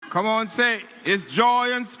Come on, say, it's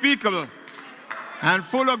joy unspeakable and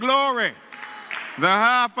full of glory. The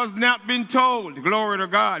half has not been told. Glory to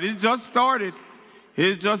God. It just started.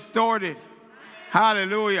 It just started.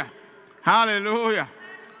 Hallelujah. Hallelujah.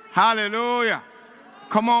 Hallelujah.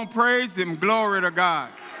 Come on, praise him. Glory to God.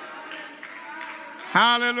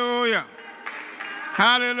 Hallelujah.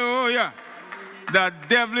 Hallelujah. The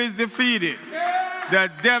devil is defeated.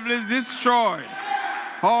 The devil is destroyed.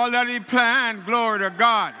 All that he planned, glory to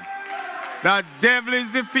God. The devil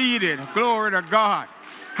is defeated. Glory to God.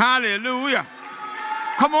 Hallelujah.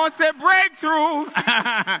 Come on, say breakthrough.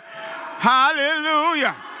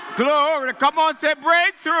 Hallelujah. Glory. Come on, say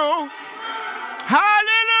breakthrough.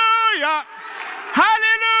 Hallelujah.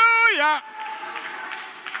 Hallelujah.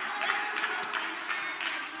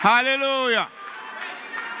 Hallelujah.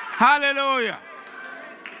 Hallelujah.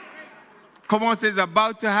 Come on, say it's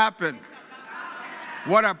about to happen.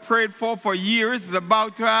 What I prayed for years is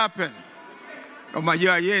about to happen. Oh my,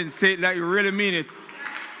 yeah, and say it like you really mean it.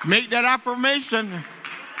 Make that affirmation.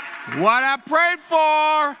 What I prayed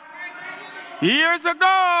for years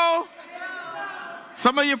ago,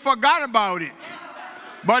 some of you forgot about it.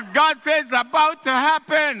 But God says it's about to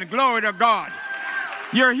happen. Glory to God.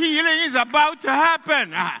 Your healing is about to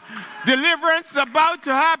happen. Deliverance is about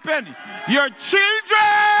to happen. Your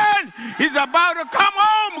children is about to come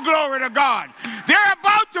home. Glory to God. They're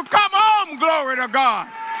about to come home. Glory to God.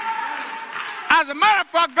 As a matter of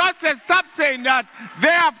fact, God says, stop saying that. They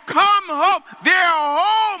have come home. They are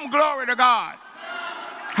home. Glory to God.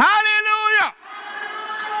 Hallelujah.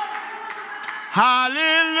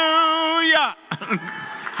 Hallelujah.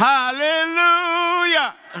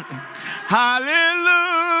 Hallelujah.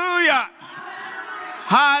 Hallelujah.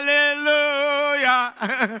 Hallelujah.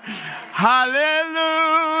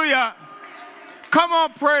 Hallelujah. Come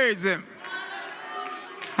on, praise him.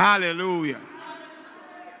 Hallelujah.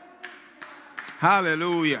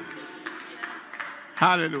 Hallelujah.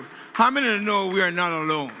 Hallelujah. How many know we are not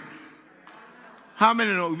alone? How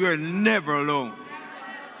many know we are never alone?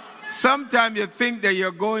 Sometimes you think that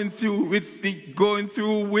you're going through with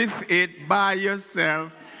it by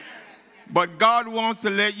yourself, but God wants to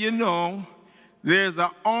let you know there's an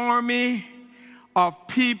army of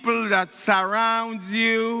people that surrounds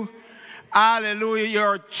you. Hallelujah.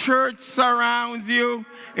 Your church surrounds you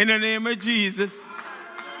in the name of Jesus.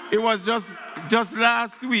 It was just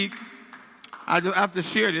last week. I just have to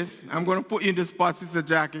share this. I'm going to put you in the spot, Sister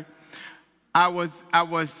Jackie. I was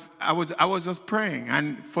just praying,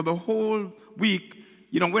 and for the whole week,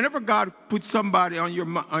 you know, whenever God puts somebody on your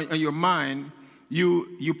mind,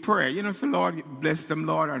 you pray. You know, say, Lord, bless them,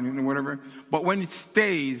 Lord, and whatever. But when it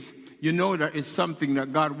stays, you know that it's something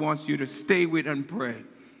that God wants you to stay with and pray.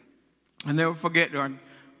 I never forget that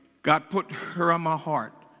God put her on my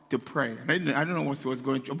heart to pray. I don't know what she was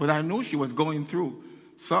going through, but I know she was going through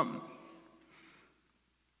something.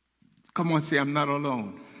 Come on, say, I'm not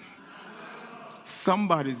alone.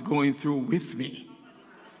 Somebody's going through with me.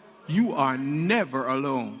 You are never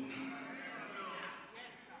alone.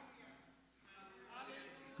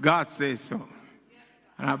 God says so.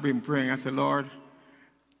 And I've been praying. I said, Lord,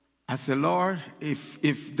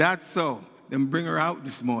 if that's so, then bring her out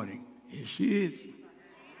this morning. Here she is.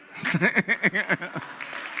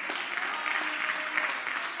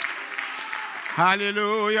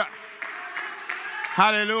 Hallelujah.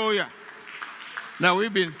 Hallelujah. Now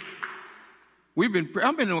we've been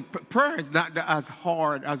prayer is not as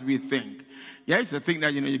hard as we think. Yeah, I used to think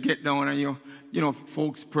that, you get down and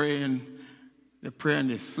folks pray and they pray and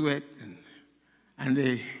they sweat and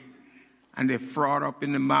they fraud up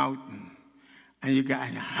in the mouth and you got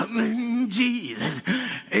Jesus,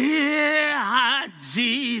 yeah,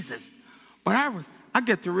 Jesus. But I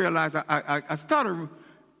get to realize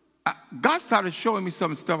God started showing me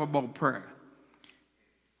some stuff about prayer.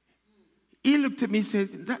 He looked at me and said,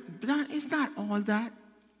 it's not all that.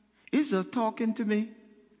 It's just talking to me.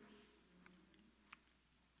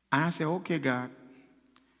 And I said, okay, God,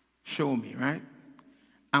 show me, right?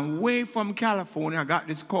 And way from California, I got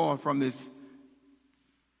this call from this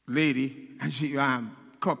lady, and she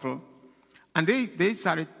couple, and they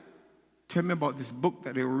started telling me about this book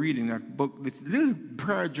that they were reading, that book, this little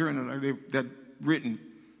prayer journal that they'd written.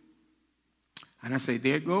 And I said,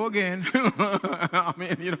 there you go again. I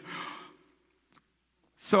mean,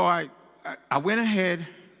 So I went ahead,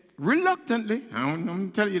 reluctantly, I'm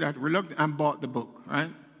going to tell you that, reluctantly, and bought the book,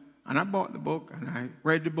 right? And I bought the book, and I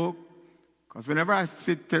read the book, because whenever I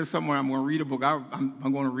tell someone I'm going to read a book, I'm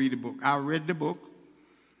going to read the book. I read the book,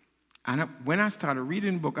 and when I started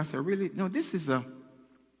reading the book, I said, really? No, this is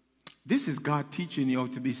God teaching you how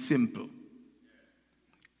to be simple.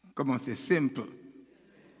 Come on, say simple.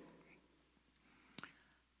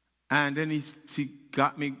 And then she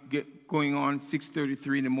got me going on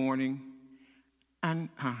 6:33 in the morning. And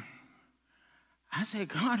I said,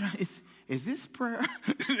 God, is this prayer?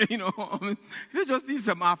 You know, I mean, they just need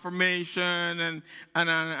some affirmation.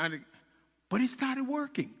 But it started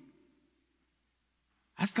working.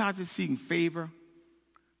 I started seeing favor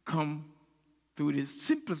come through this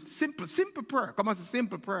simple prayer. Come on, it's a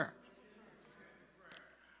simple prayer.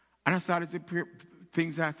 And I started to pray,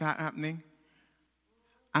 things that started happening.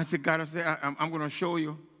 I said, God, I'm going to show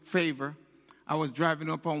you favor. I was driving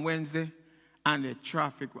up on Wednesday, and the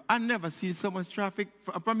traffic, I never seen so much traffic.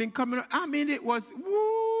 Coming up. I mean, it was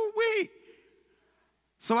woo-wee.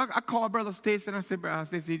 So I called Brother Stacy, and I said, Brother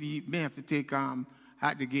Stacy, you may have to take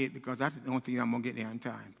at the gate because I don't think I'm going to get there on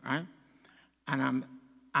time, right? And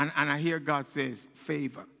I hear God says,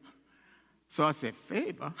 favor. So I said,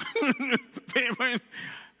 favor? Favor?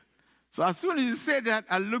 So as soon as he said that,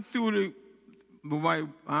 I looked through my,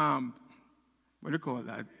 what do you call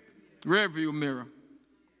that? Rearview mirror.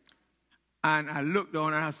 And I looked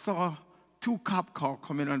down and I saw 2 cop cars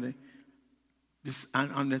coming on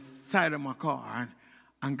the side of my car.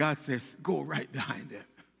 And God says, go right behind them.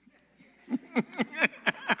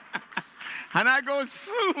 And I go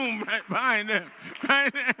zoom right behind them.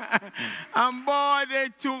 Right? And boy, they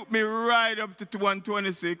took me right up to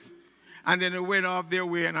 126. And then they went off their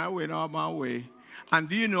way and I went off my way. And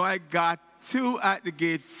do you know, I got at the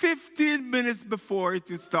gate 15 minutes before it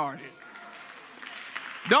started.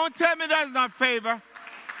 Don't tell me that's not favor.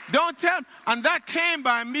 Don't tell me. And that came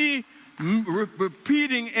by me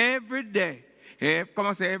repeating every day. Come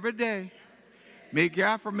on, say every day. Make your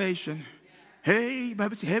affirmation. Hey,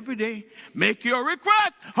 Bible says every day. Make your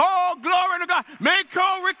request. Oh, glory to God. Make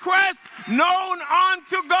your request known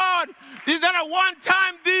unto God. Is that a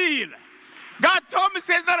one-time deal? God told me,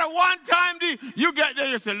 says that a one-time deal. You get there,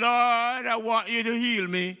 you say, Lord, I want you to heal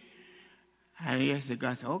me. And yes,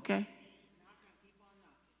 God said, okay.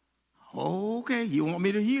 Okay, you want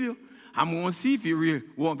me to heal you? I'm going to see if you really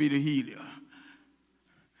want me to heal you.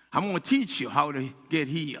 I'm going to teach you how to get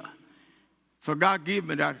healed. So God gave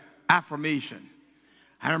me that affirmation.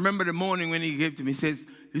 I remember the morning when he gave it to me,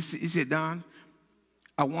 he said, Don,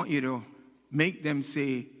 I want you to make them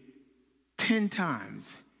say 10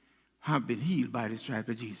 times, I've been healed by the stripe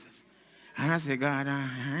of Jesus. And I said, God,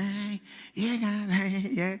 yeah, God,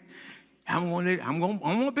 yeah. I'm going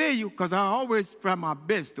to obey you because I always try my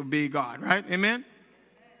best to obey God, right? Amen?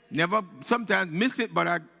 Never, sometimes miss it, but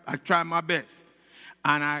I try my best.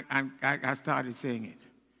 And I started saying it.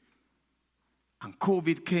 And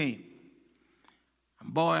COVID came.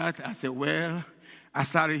 And boy, I said, well, I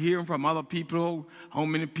started hearing from other people how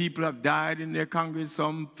many people have died in their Congress,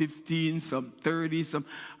 some 15, some 30, some.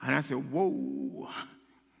 And I said, whoa.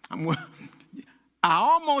 I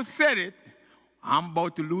almost said it. I'm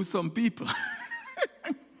about to lose some people.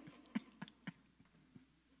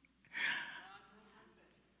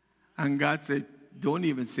 And God said, don't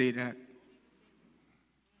even say that.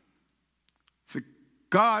 So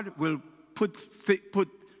God will put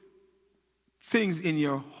things in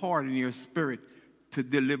your heart, in your spirit, to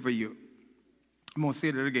deliver you. I'm going to say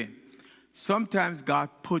that again. Sometimes God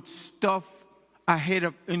puts stuff ahead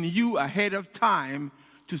of time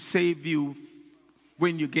to save you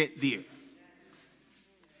when you get there.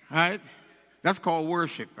 Right? That's called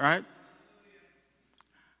worship, right?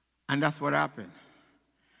 And that's what happened.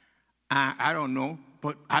 I don't know,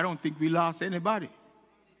 but I don't think we lost anybody.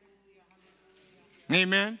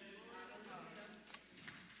 Amen?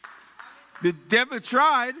 The devil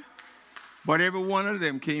tried, but every one of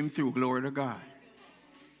them came through. Glory to God.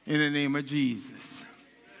 In the name of Jesus.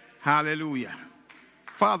 Hallelujah.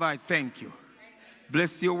 Father, I thank you.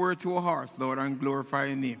 Bless your word to our hearts, Lord, and glorify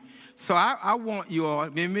your name. So I want you all,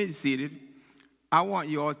 be seated. I want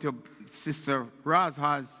you all to, Sister Roz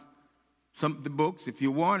has some of the books. If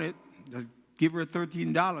you want it, just give her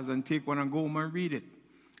 $13 and take one and go home and read it.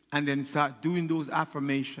 And then start doing those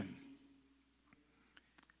affirmations.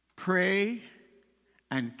 Pray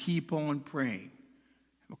and keep on praying.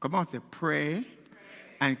 Come on, say pray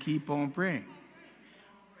and keep on praying.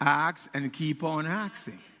 Ask and keep on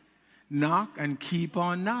asking. Knock and keep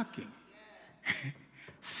on knocking.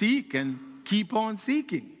 Seek and keep on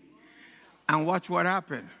seeking. And watch what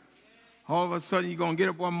happens. All of a sudden, you're going to get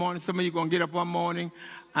up one morning. Some of you are going to get up one morning,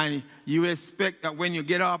 and you expect that when you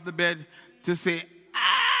get off the bed to say,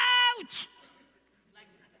 ouch!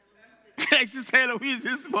 Like Sister Eloise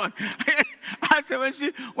this morning. I said,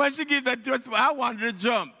 when she gave that to I wanted to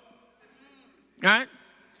jump. Right?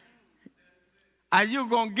 And you're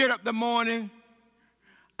going to get up the morning,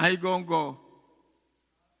 and you're going to go.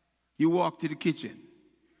 You walk to the kitchen.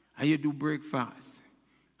 And you do breakfast.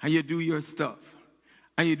 and you do your stuff,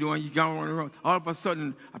 and you can't run around. All of a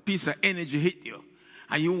sudden, a piece of energy hit you,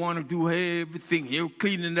 and you want to do everything. You're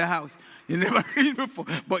cleaning the house. You never cleaned before,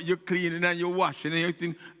 but you're cleaning and you're washing and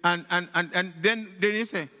everything. And then you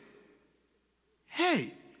say,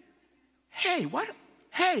 hey, what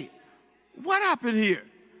happened here?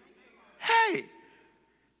 Hey,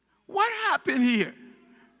 what happened here?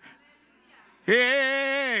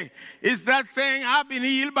 Hey, it's that saying, I've been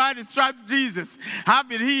healed by the stripes of Jesus. I've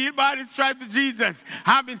been healed by the stripes of Jesus.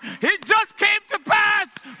 It just came to pass.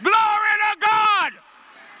 Glory to God.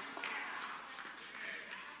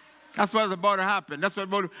 That's what's about to happen. That's what's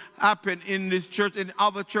about to happen in this church, in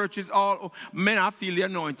other churches. Man, I feel the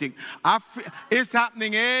anointing. It's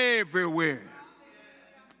happening everywhere.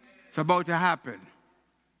 It's about to happen.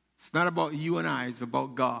 It's not about you and I. It's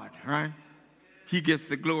about God, right? He gets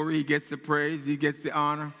the glory. He gets the praise. He gets the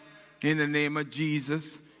honor. In the name of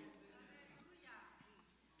Jesus.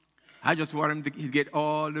 I just want him to get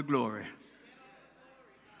all the glory.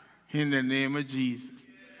 In the name of Jesus.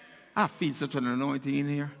 I feel such an anointing in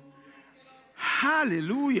here.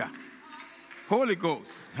 Hallelujah. Holy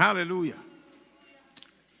Ghost. Hallelujah.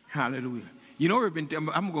 Hallelujah. You know,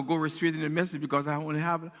 I'm going to go straight in the message because I only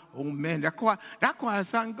have, oh man, that choir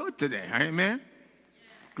sound good today. Amen.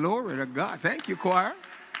 Glory to God. Thank you, choir.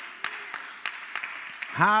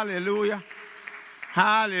 Hallelujah.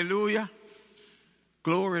 Hallelujah.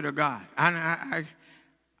 Glory to God. And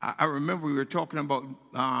I remember we were talking about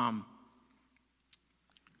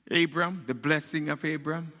Abram, the blessing of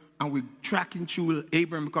Abram. And we're tracking through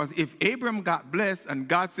Abram because if Abram got blessed and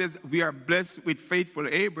God says we are blessed with faithful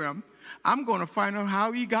Abram, I'm going to find out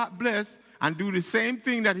how he got blessed and do the same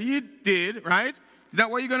thing that he did, right? Is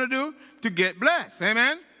that what you're going to do? To get blessed.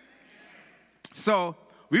 Amen? So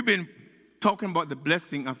we've been talking about the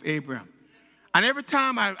blessing of Abram. And every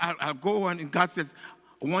time I go on and God says,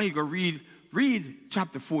 I want you to read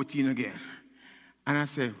chapter 14 again. And I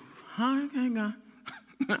say, hang on.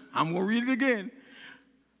 I'm going to read it again.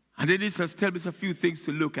 And then this just tells us a few things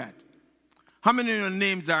to look at. How many of your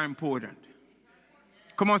names are important?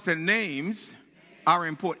 Come on, say names are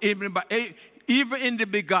important. Even in the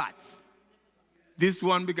begots. This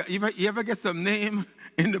one begot. You ever get some name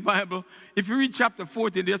in the Bible? If you read chapter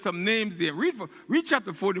 14, there's some names there. Read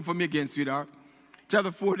chapter 14 for me again, sweetheart.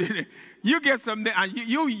 Chapter 14. You get some names, and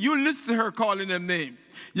you listen to her calling them names.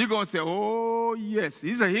 You're going to say, oh, yes.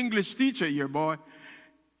 He's an English teacher here, boy.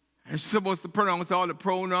 And she's supposed to pronounce all the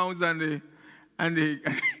pronouns and the and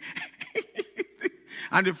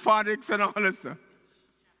the phonics and all that stuff.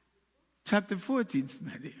 Chapter 14,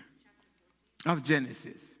 my dear, of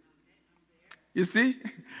Genesis. You see?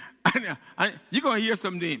 And you're going to hear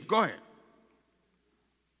some names. Go ahead.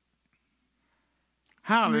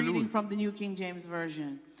 Hallelujah. I'm reading from the New King James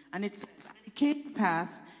Version. And it says, it came to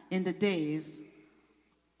pass in the days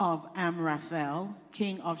of Amraphel,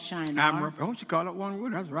 king of Shinar. Amraphel. Oh, she called it one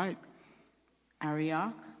word. That's right.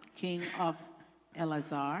 Arioch, king of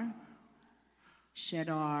Elazar.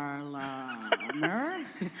 Chedorlaomer.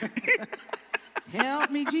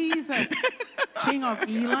 Help me, Jesus. King of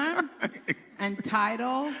Elam. And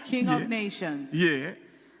Tidal, king of nations. Yeah.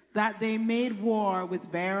 That they made war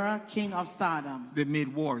with Bera, king of Sodom. They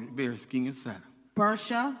made war with Bera, king of Sodom.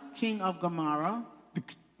 Bersha, king of Gomorrah.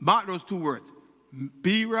 Mark those two words.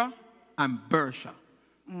 Bera and Bersha.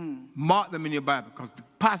 Mark them in your Bible because the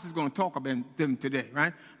pastor's going to talk about them today,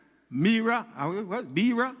 right? Bera,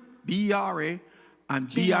 B-R-A,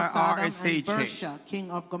 and B-I-R-S-H-A. Bersha,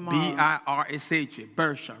 king of Gomorrah. B-I-R-S-H-A,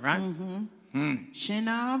 Bersha, right?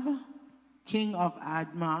 Shinab, king of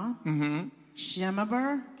Admah.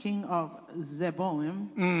 Shemaber, king of Zeboim,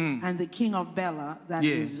 and the king of Bela, that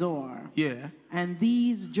is Zor. Yeah. And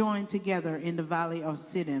these joined together in the valley of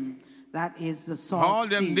Siddim, that is the Salt All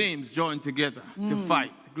them Sea. names joined together to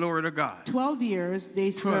fight. Glory to God. 12 years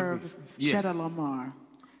they served Chedorlaomer.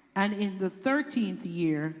 And in the 13th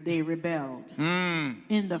year they rebelled.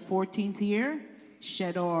 In the 14th year,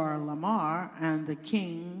 Chedorlaomer and the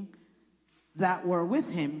king that were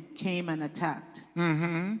with him came and attacked.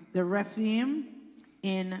 The Rephaim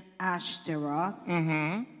in Ashtaroth,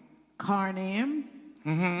 Karnaim,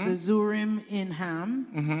 the Zurim in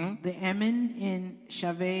Ham, the Emin in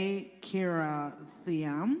Shaveh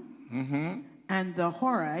Kirathaim, and the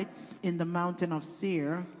Horites in the mountain of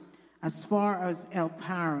Seir, as far as El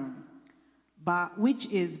Paran, which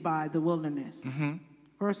is by the wilderness.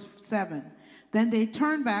 Verse 7. Then they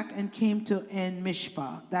turned back and came to En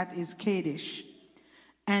Mishpah, that is Kadesh,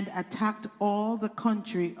 and attacked all the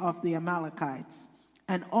country of the Amalekites,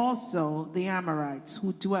 and also the Amorites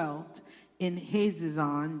who dwelt in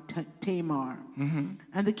Hazazon Tamar.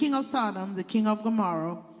 And the king of Sodom, the king of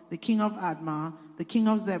Gomorrah, the king of Admah, the king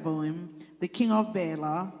of Zeboim, the king of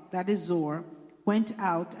Bela, that is Zor, went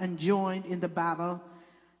out and joined in the battle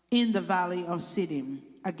in the valley of Siddim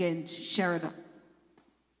against Sheridan,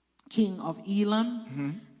 king of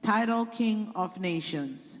Elam, Tidal, king of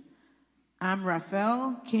nations,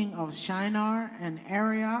 Amraphel, king of Shinar, and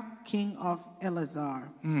Arioch, king of Elazar.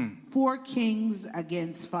 4 kings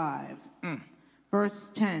against 5. Verse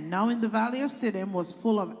 10, now in the valley of Siddim was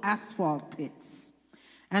full of asphalt pits,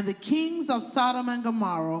 and the kings of Sodom and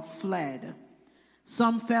Gomorrah fled.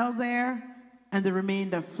 Some fell there, and the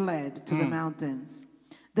remainder fled to the mountains.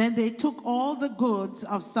 Then they took all the goods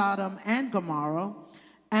of Sodom and Gomorrah,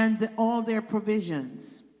 and all their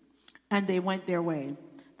provisions, and they went their way.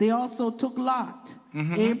 They also took Lot,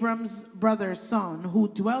 Abram's brother's son, who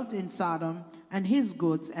dwelt in Sodom, and his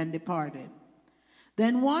goods, and departed.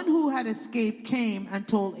 Then one who had escaped came and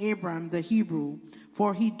told Abram the Hebrew,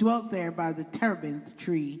 for he dwelt there by the terebinth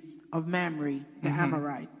tree of Mamre, the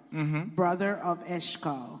Amorite, brother of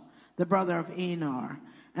Eshcol, the brother of Anar,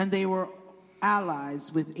 and they were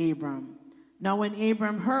allies with Abram. Now when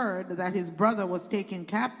Abram heard that his brother was taken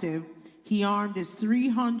captive, he armed his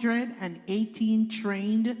 318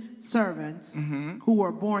 trained servants who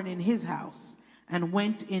were born in his house, and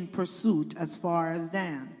went in pursuit as far as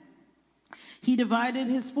Dan. He divided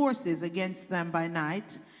his forces against them by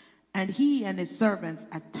night, and he and his servants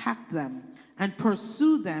attacked them and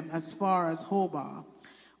pursued them as far as Hobah,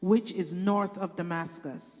 which is north of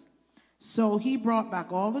Damascus. So he brought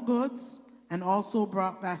back all the goods, and also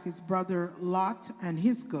brought back his brother Lot and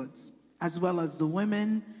his goods, as well as the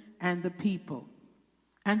women and the people.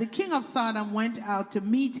 And the king of Sodom went out to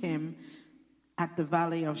meet him at the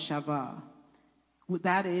valley of Shavah,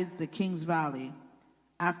 that is the king's valley,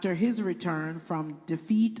 after his return from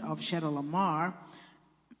defeat of Chedorlaomer,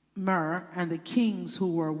 and the kings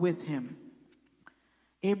who were with him.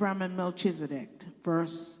 Abram and Melchizedek,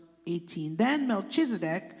 verse 18. Then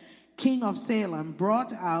Melchizedek, king of Salem,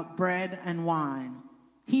 brought out bread and wine.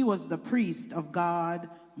 He was the priest of God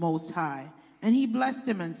Most High. And he blessed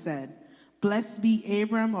him and said, Blessed be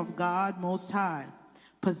Abram of God Most High,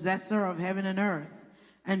 possessor of heaven and earth.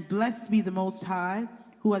 And blessed be the Most High,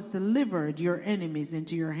 who has delivered your enemies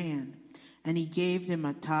into your hand. And he gave him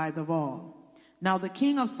a tithe of all. Now the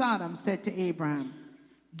king of Sodom said to Abram,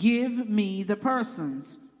 Give me the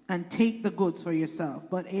persons, and take the goods for yourself.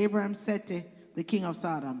 But Abram said to the king of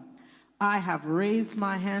Sodom, I have raised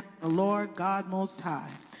my hand to the Lord God Most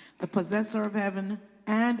High, the possessor of heaven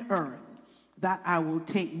and earth, that I will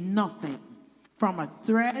take nothing, from a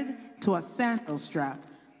thread to a sandal strap,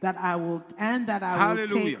 that I will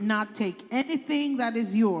not take anything that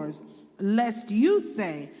is yours, lest you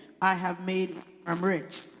say, I have made Abram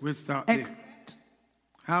rich. We'll stop there.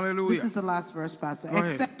 Hallelujah. This is the last verse, Pastor.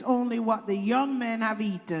 Except only what the young men have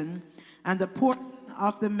eaten, and the portion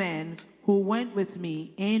of the men who went with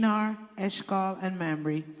me, Anar, Eshcol, and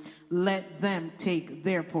Mamre, let them take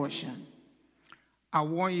their portion. I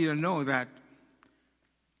want you to know that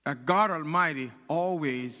God Almighty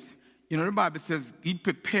always, the Bible says, He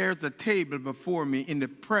prepares a table before me in the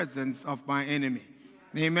presence of my enemy.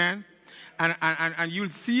 Amen? And you'll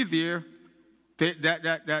see there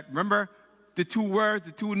that remember the 2 words,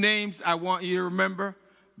 the 2 names I want you to remember?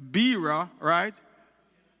 Bera, right?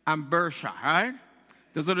 And Bersha, right?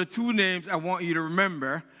 Those are the 2 names I want you to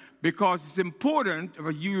remember, because it's important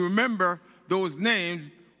that you remember those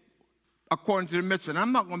names according to the mission.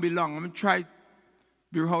 I'm not going to be long. I'm going to try.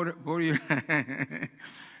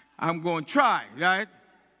 I'm going to try, right?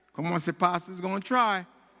 Come on, say, Pastor's going to try.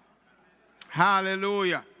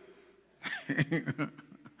 Hallelujah.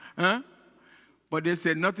 Huh? But they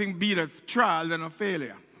said nothing beat a trial than a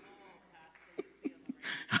failure.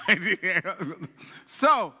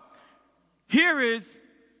 So, here's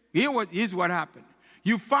what happened.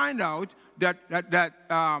 You find out that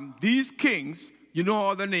these kings, you know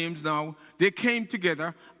all the names now, they came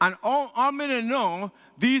together, and all men know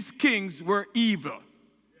these kings were evil.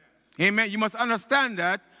 Amen. You must understand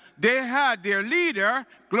that. They had their leader,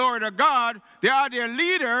 glory to God, they are their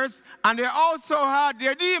leaders, and they also had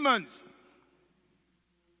their demons.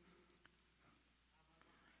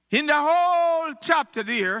 In the whole chapter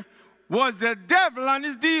there was the devil and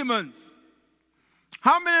his demons.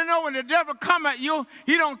 How many know when the devil come at you,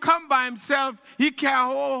 he don't come by himself, he carry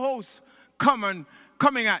a whole host coming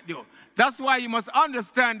at you. That's why you must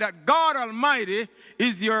understand that God Almighty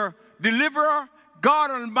is your deliverer.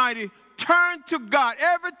 God Almighty, turn to God.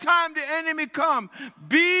 Every time the enemy come,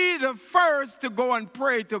 be the first to go and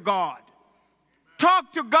pray to God.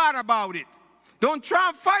 Talk to God about it. Don't try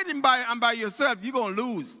and fight him by yourself. You're going to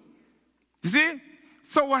lose. You see?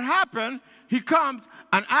 So what happened, he comes,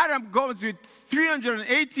 and Adam goes with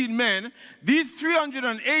 318 men. These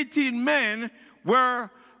 318 men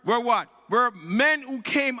were what? Were men who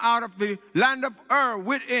came out of the land of Ur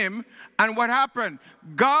with him. And what happened?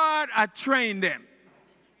 God had trained them.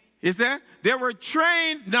 You see? They were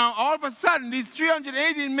trained. Now, all of a sudden, these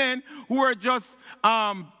 318 men who were just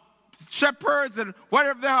shepherds and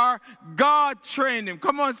whatever they are, God trained them.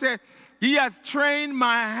 Come on, say, He has trained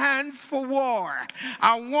my hands for war.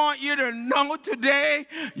 I want you to know today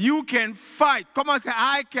you can fight. Come on, say,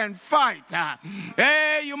 I can fight.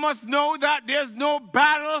 Hey, you must know that there's no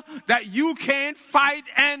battle that you can't fight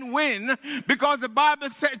and win. Because the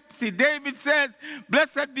Bible says, David says,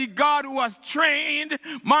 blessed be God who has trained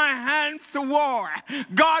my hands to war.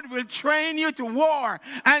 God will train you to war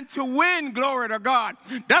and to win, glory to God.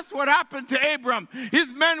 That's what happened to Abram.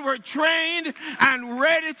 His men were trained and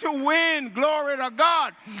ready to win, glory to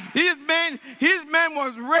God. His men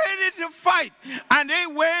was ready to fight. And they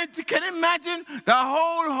went, can you imagine the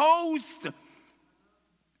whole host?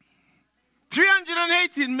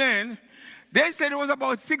 318 men. They said it was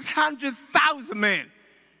about 600,000 men.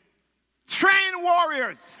 Trained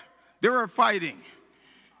warriors. They were fighting.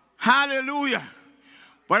 Hallelujah.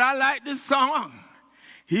 But I like this song.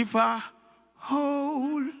 If I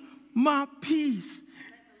hold my peace.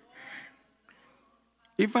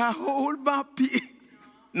 If I hold my peace.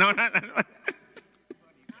 No.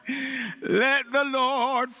 Let the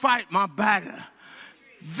Lord fight my battle.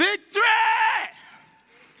 Victory!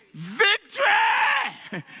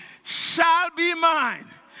 Victory shall be mine.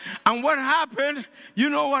 And what happened? You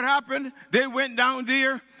know what happened? They went down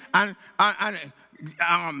there and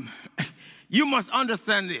you must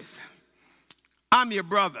understand this. I'm your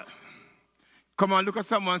brother. Come on, look at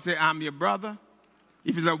someone and say, I'm your brother.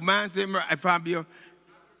 If it's a man, say, if I'm your...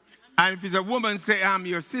 And if it's a woman, say, I'm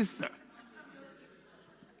your sister.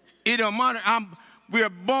 It don't matter. We're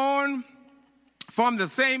born from the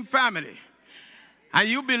same family. And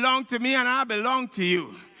you belong to me and I belong to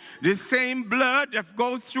you. The same blood that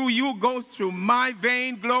goes through you goes through my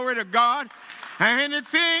vein. Glory to God. And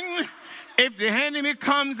anything, if the enemy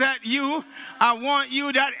comes at you, I want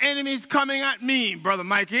you, that enemy is coming at me, Brother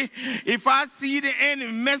Mikey. If I see the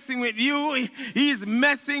enemy messing with you, he's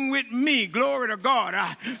messing with me. Glory to God.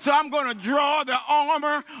 So I'm going to draw the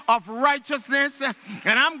armor of righteousness,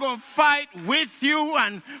 and I'm going to fight with you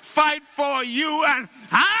and fight for you, and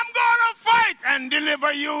I'm going to fight and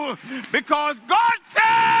deliver you, because God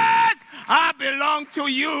says, I belong to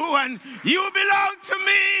you and you belong to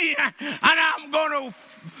me, and I'm going to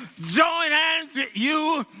join hands with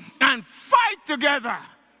you and fight together.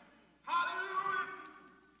 Hallelujah.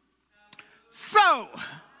 So,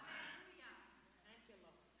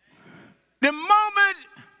 the moment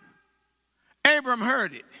Abram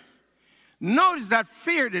heard it, notice that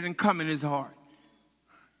fear didn't come in his heart,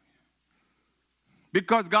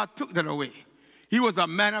 because God took that away. He was a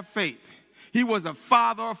man of faith. He was a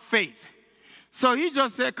father of faith. So he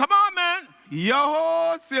just said, come on, man.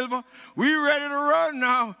 Yo, Silver, we ready to run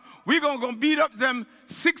now. We're going to beat up them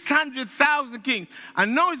 600,000 kings.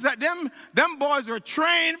 And notice that them boys were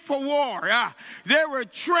trained for war. Yeah. They were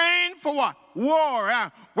trained for what? War. Yeah.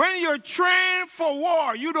 When you're trained for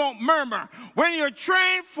war, you don't murmur. When you're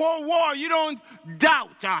trained for war, you don't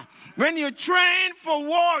doubt. When you're trained for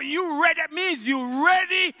war, you ready. That means you're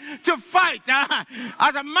ready to fight.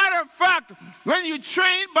 As a matter of fact, when you're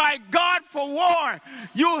trained by God for war,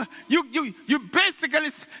 you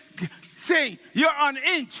basically saying you're on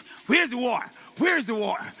inch. Where's the war? Where's the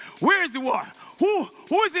war? Where's the war?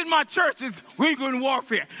 Who is in my churches? We're doing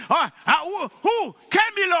warfare. Who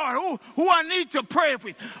can be, Lord? Who I need to pray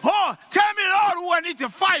with? Oh, tell me, Lord, who I need to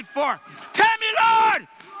fight for. Tell me, Lord,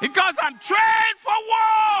 because I'm trained for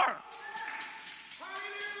war.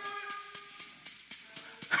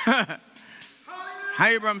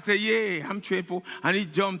 Abraham said, yeah, I'm trained for. And he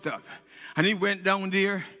jumped up. And he went down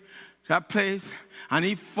there, that place, and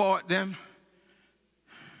he fought them.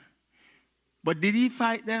 But did he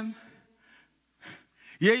fight them?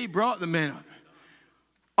 Yeah, he brought the men up.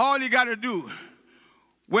 All you got to do,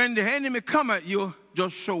 when the enemy come at you,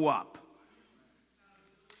 just show up.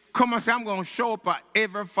 Come and say, I'm going to show up at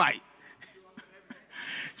every fight.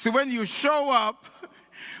 So when you show up,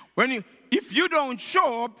 if you don't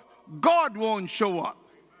show up, God won't show up.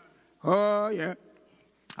 Oh, yeah.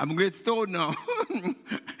 I'm going to get stoned now.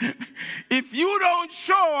 If you don't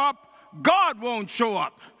show up, God won't show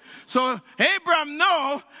up. So Abraham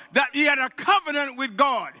knew that he had a covenant with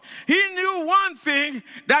God. He knew one thing,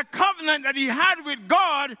 that covenant that he had with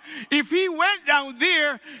God, if he went down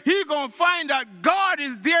there, he's going to find that God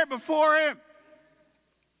is there before him.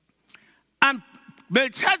 And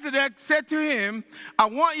Melchizedek said to him, I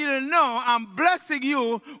want you to know I'm blessing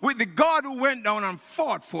you with the God who went down and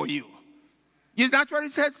fought for you. Is that what he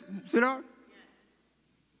says, sweetheart?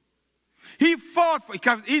 He fought for you.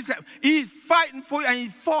 He's fighting for you and he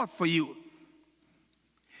fought for you.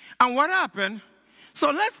 And what happened?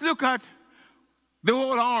 So let's look at the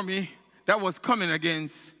whole army that was coming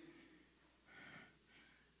against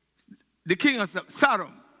the king of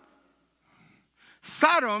Sodom.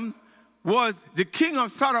 The king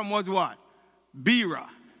of Sodom was what? Bera.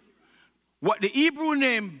 What the Hebrew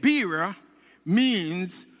name Bera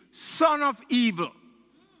means son of evil.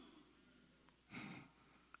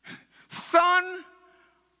 Son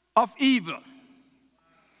of evil.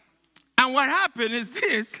 And what happened is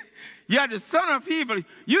this. You are the son of evil.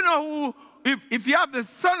 You know who, if you have the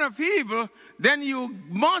son of evil, then you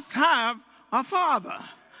must have a father.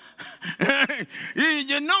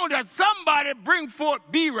 You know that somebody bring forth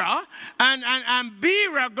Bera, and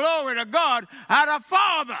Bera, glory to God, had a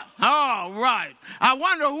father. All right. I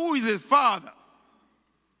wonder who is his father.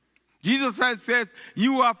 Jesus says,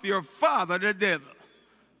 you have your father, the devil.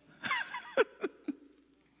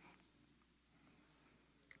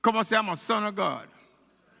 Come on, say, I'm a son of God.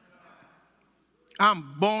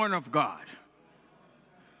 I'm born of God.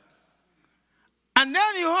 And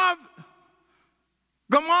then you have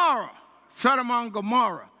Gomorrah, Sodom and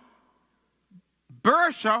Gomorrah.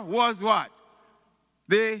 Bersha was what?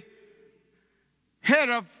 The head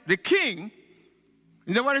of the king.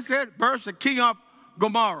 Is that what it said? Bersha, king of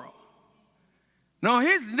Gomorrah. Now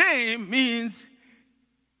his name means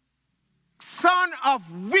son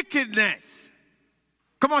of wickedness.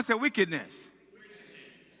 Come on, say wickedness.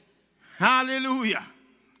 Hallelujah.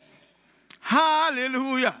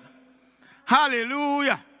 Hallelujah.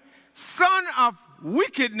 Hallelujah. Son of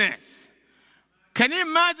wickedness. Can you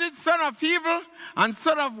imagine son of evil and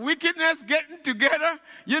son of wickedness getting together?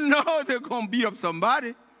 You know they're going to beat up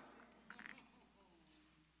somebody.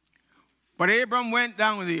 But Abram went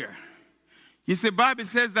down there. You see, the Bible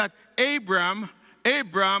says that Abram,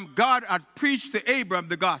 God had preached to Abram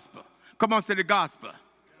the gospel. Come on, say the gospel.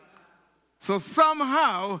 So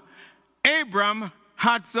somehow, Abram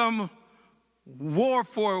had some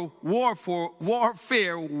warfare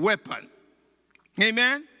weapon.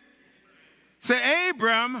 Amen? So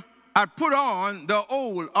Abram had put on the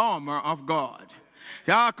old armor of God.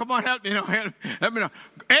 Yeah, come on, help me now. Help me now.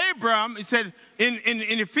 Abram, he said in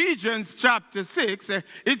Ephesians chapter 6,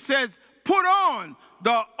 it says, put on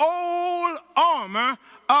the old armor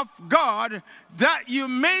of God that you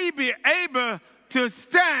may be able to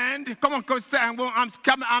stand. Come on, stand. Well,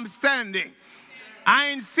 I'm standing. I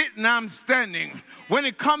ain't sitting, I'm standing. When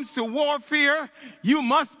it comes to warfare, you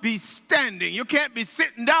must be standing. You can't be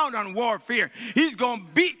sitting down on warfare. He's going to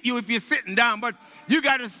beat you if you're sitting down, but you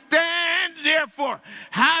got to stand, therefore,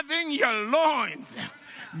 having your loins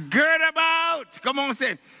girt about. Come on,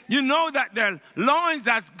 say, you know that the loins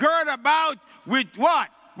that's girt about with what?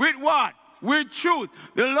 With what? With truth.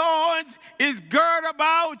 The loins is girt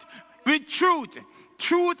about with truth.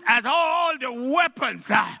 Truth has all the weapons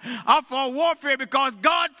of our warfare, because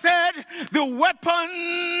God said the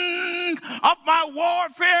weapons of my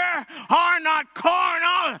warfare are not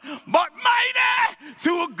carnal but mighty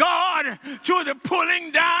through God, through the pulling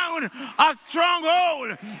down of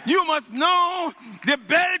stronghold. You must know the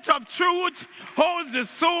belt of truth holds the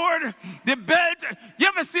sword. The belt. You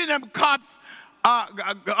ever seen them cops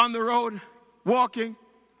on the road walking,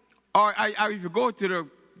 or if you go to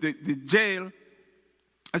the jail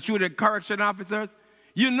through the correction officers,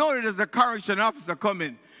 you know that there's a correction officer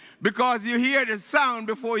coming, because you hear the sound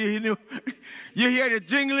before you know. You hear the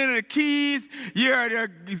jingling of the keys. You hear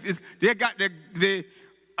they got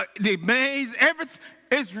the maze. Everything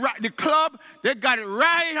is right. The club, they got it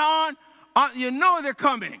right on. You know they're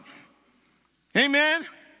coming. Amen.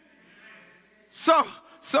 So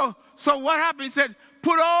what happened? He said,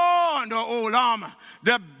 put on the old armor,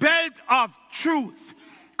 the belt of truth.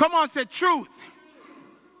 Come on, say truth.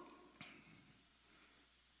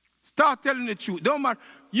 Start telling the truth. Don't matter.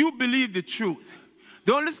 You believe the truth.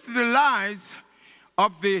 Don't listen to the lies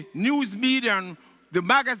of the news media and the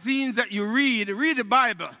magazines that you read. Read the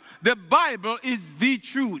Bible. The Bible is the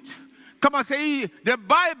truth. Come on, say, the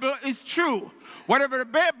Bible is true. Whatever the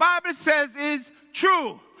Bible says is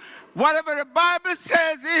true. Whatever the Bible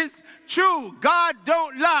says is true. God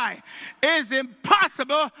don't lie. It's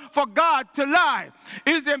impossible for God to lie.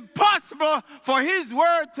 It's impossible for his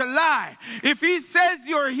word to lie. If he says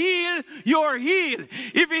you're healed, you're healed.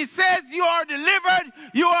 If he says you are delivered,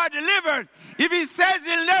 you are delivered. If he says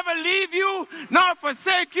he'll never leave you nor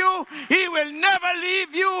forsake you, he will never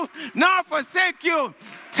leave you nor forsake you.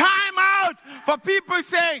 Time out for people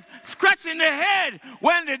saying, scratching their head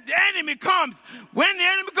when the enemy comes. When the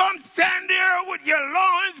enemy comes, stand there with your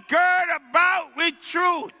loins girded about with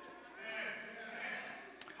truth.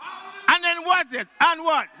 And then what's it? And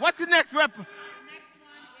what? What's the next weapon?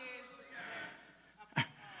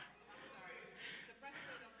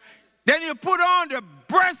 Then you put on the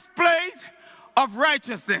breastplate of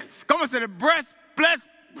righteousness. Come on, say the breastplate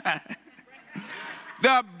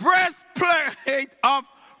of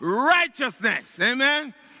righteousness.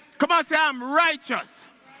 Amen. Come on, say I'm righteous.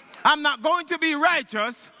 I'm not going to be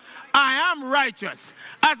righteous. I am righteous.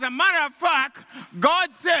 As a matter of fact,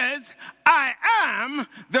 God says, I am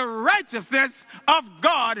the righteousness of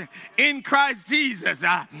God in Christ Jesus.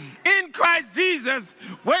 In Christ Jesus,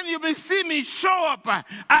 when you will see me show up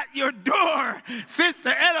at your door,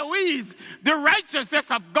 Sister Eloise, the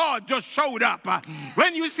righteousness of God just showed up.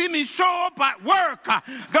 When you see me show up at work,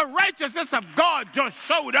 the righteousness of God just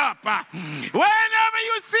showed up. Whenever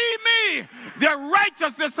you see me, the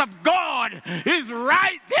righteousness of God is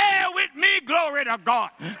right there with me. Glory to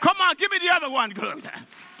God. Come on, give me the other one. Glory.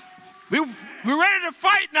 We're ready to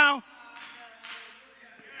fight now.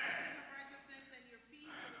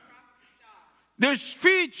 The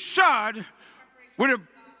feet shod with a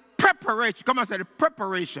preparation. Come on, say the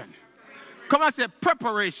preparation. Come on, say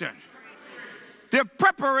preparation. The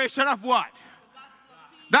preparation of what?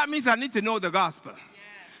 That means I need to know the gospel.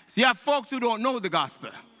 See, you have folks who don't know the gospel.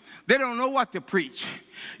 They don't know what to preach.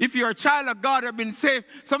 If you're a child of God, have been saved,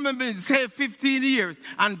 some have been saved 15 years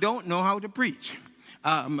and don't know how to preach.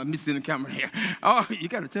 I'm missing the camera here. Oh, you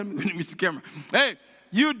got to tell me when you miss the camera. Hey,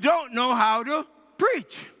 you don't know how to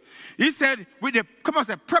preach. He said, come on,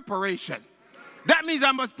 say preparation. That means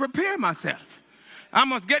I must prepare myself. I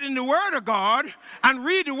must get in the Word of God and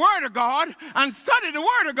read the Word of God and study the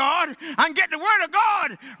Word of God and get the Word of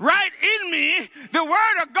God right in me. The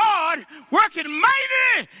Word of God working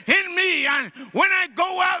mighty in me. And when I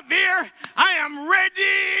go out there, I am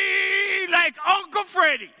ready like Uncle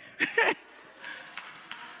Freddie.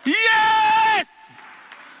 Yes!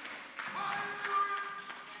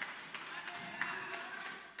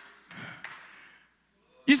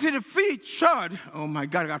 You see, the feet shod. Oh my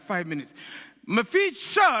God, I got 5 minutes. My feet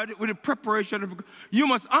shod with the preparation of. You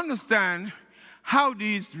must understand how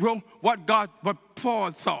what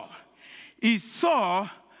Paul saw. He saw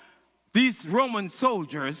these Roman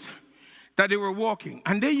soldiers that they were walking,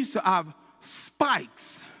 and they used to have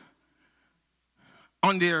spikes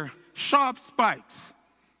on their sharp spikes.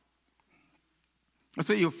 That's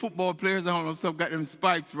where your football players and all that stuff got them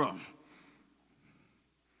spikes from.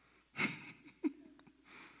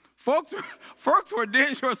 Folks were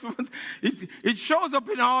dangerous. It shows up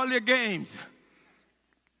in all their games.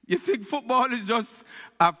 You think football is just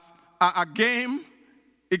a game?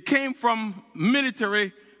 It came from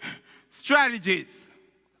military strategies.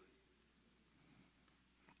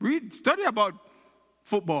 Study about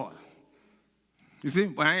football. You see,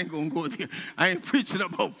 but I ain't going to go there. I ain't preaching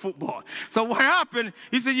about football. So what happened,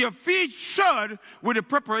 he said, your feet shod with the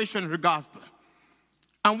preparation of the gospel.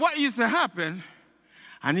 And what used to happen,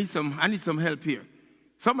 I need some help here.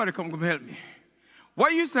 Somebody come help me.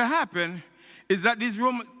 What used to happen is that these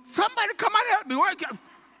Romans, somebody come and help me.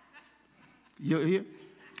 You here?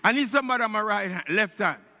 I need somebody on my right hand, left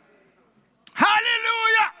hand.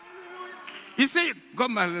 Hallelujah! You see,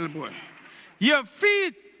 come my little boy. Your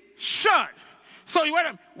feet shod. So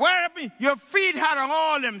what happened? Your feet had on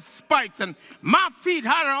all them spikes, and my feet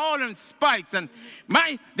had on all them spikes, and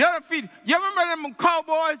the other feet. You remember them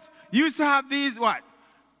cowboys used to have these what?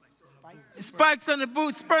 Spikes on the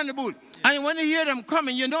boot, spur on the boot. And when you hear them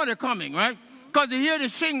coming, you know they're coming, right? Because you hear the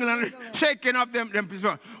shingle and the shaking of them.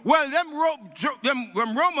 Well, them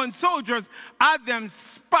Roman soldiers had them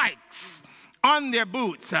spikes on their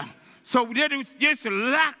boots. So they used to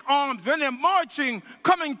lock arms. When they're marching,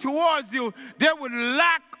 coming towards you, they would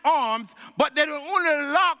lock arms. But they don't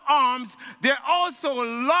only lock arms, they also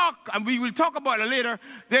lock, and we will talk about it later,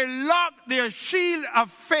 they lock their shield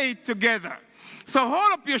of faith together. So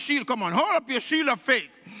hold up your shield. Come on, hold up your shield of faith.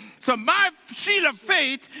 So my shield of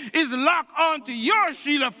faith is locked on to your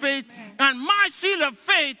shield of faith, and my shield of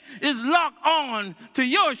faith is locked on to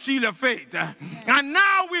your shield of faith. And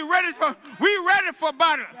now we're ready for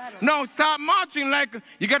battle. Now start marching like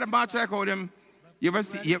you got to march like all them. You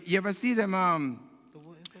ever see them?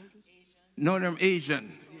 No, them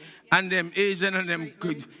Asian, and them Asian and them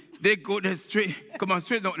they go there straight. Come on,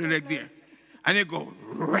 straight down the leg there, and they go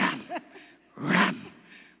ram, ram,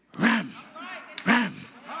 ram, ram.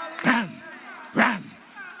 Ram, ram, ram,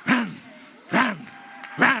 ram,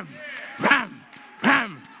 ram, ram,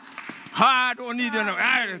 ram. I don't need them.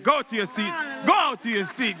 Hallelujah. Go to your seat. Go to your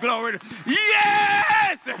seat. Glory.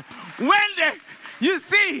 Yes. You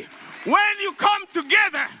see, when you come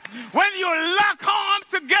together, when you lock arms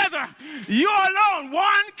together, you alone,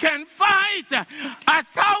 one can fight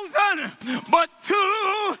 1,000, but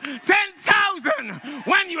two, 10,000.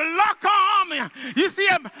 When you lock arms, you see,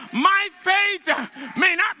 my faith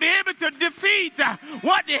may not be able to defeat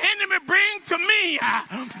what the enemy brings to me,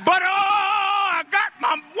 but I got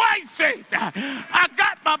my wife's faith. I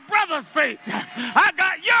got my brother's faith. I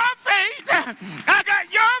got your faith. I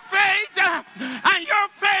got your faith. And your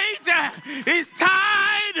faith is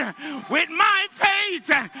tied with my faith.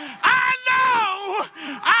 I know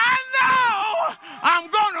I'm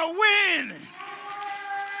going to win.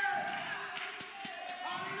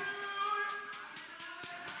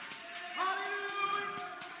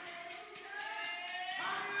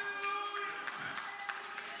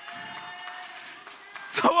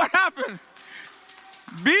 So what happened?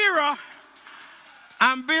 Bera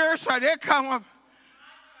and Beersheba, they come up.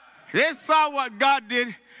 They saw what God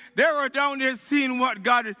did. They were down there seeing what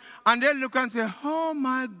God did. And they look and say, oh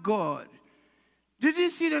my God. Did you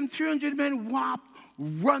see them 300 men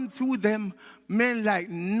run through them men like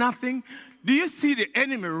nothing? Do you see the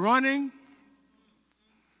enemy running?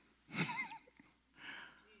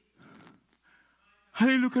 And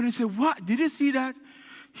they look and they say, what? Did you see that?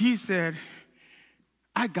 He said,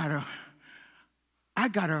 I gotta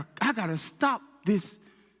stop this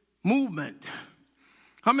movement.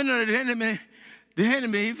 How many of the enemy,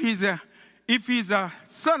 if he's a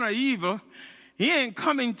son of evil, he ain't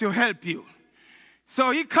coming to help you.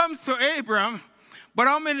 So he comes to Abraham, but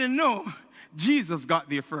how many know Jesus got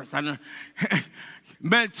there first? And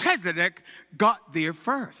Melchizedek got there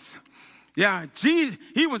first. Yeah,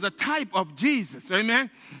 he was a type of Jesus,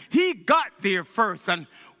 amen? He got there first, and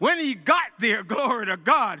when he got there, glory to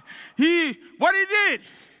God, what he did,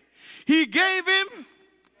 he gave him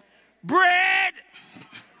bread.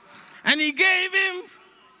 And he gave him,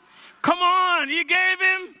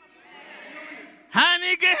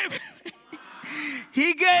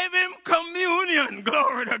 he gave him communion,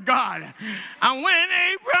 glory to God. And when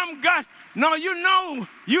Abraham got,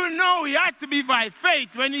 you know he had to be by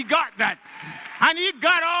faith when he got that. And he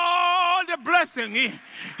got all the blessing.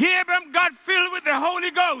 Abraham got filled with the Holy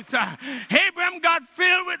Ghost. Abraham got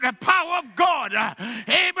filled with the power of God.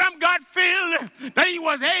 Abraham got filled that he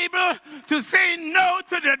was able to say no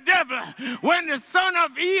to the devil when the son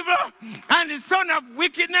of evil and the son of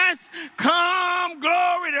wickedness come,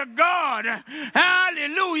 glory to God.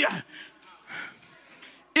 Hallelujah.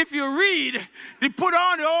 If you read, they put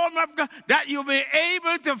on the armor of God that you'll be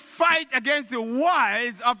able to fight against the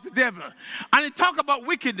wiles of the devil. And they talk about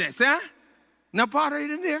wickedness, eh? Now part of it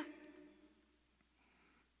in there.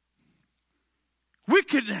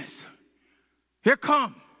 Wickedness. Here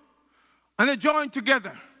come. And they join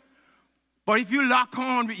together. But if you lock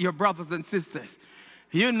on with your brothers and sisters,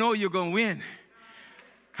 you know you're going to win.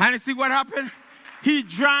 And you see what happened? He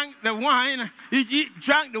drank the wine. He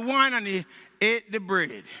drank the wine and he ate the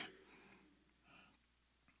bread.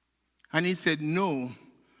 And he said no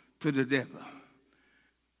to the devil.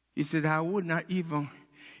 He said, I would not even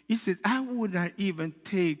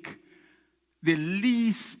take the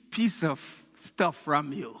least piece of stuff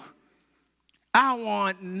from you. I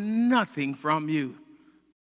want nothing from you.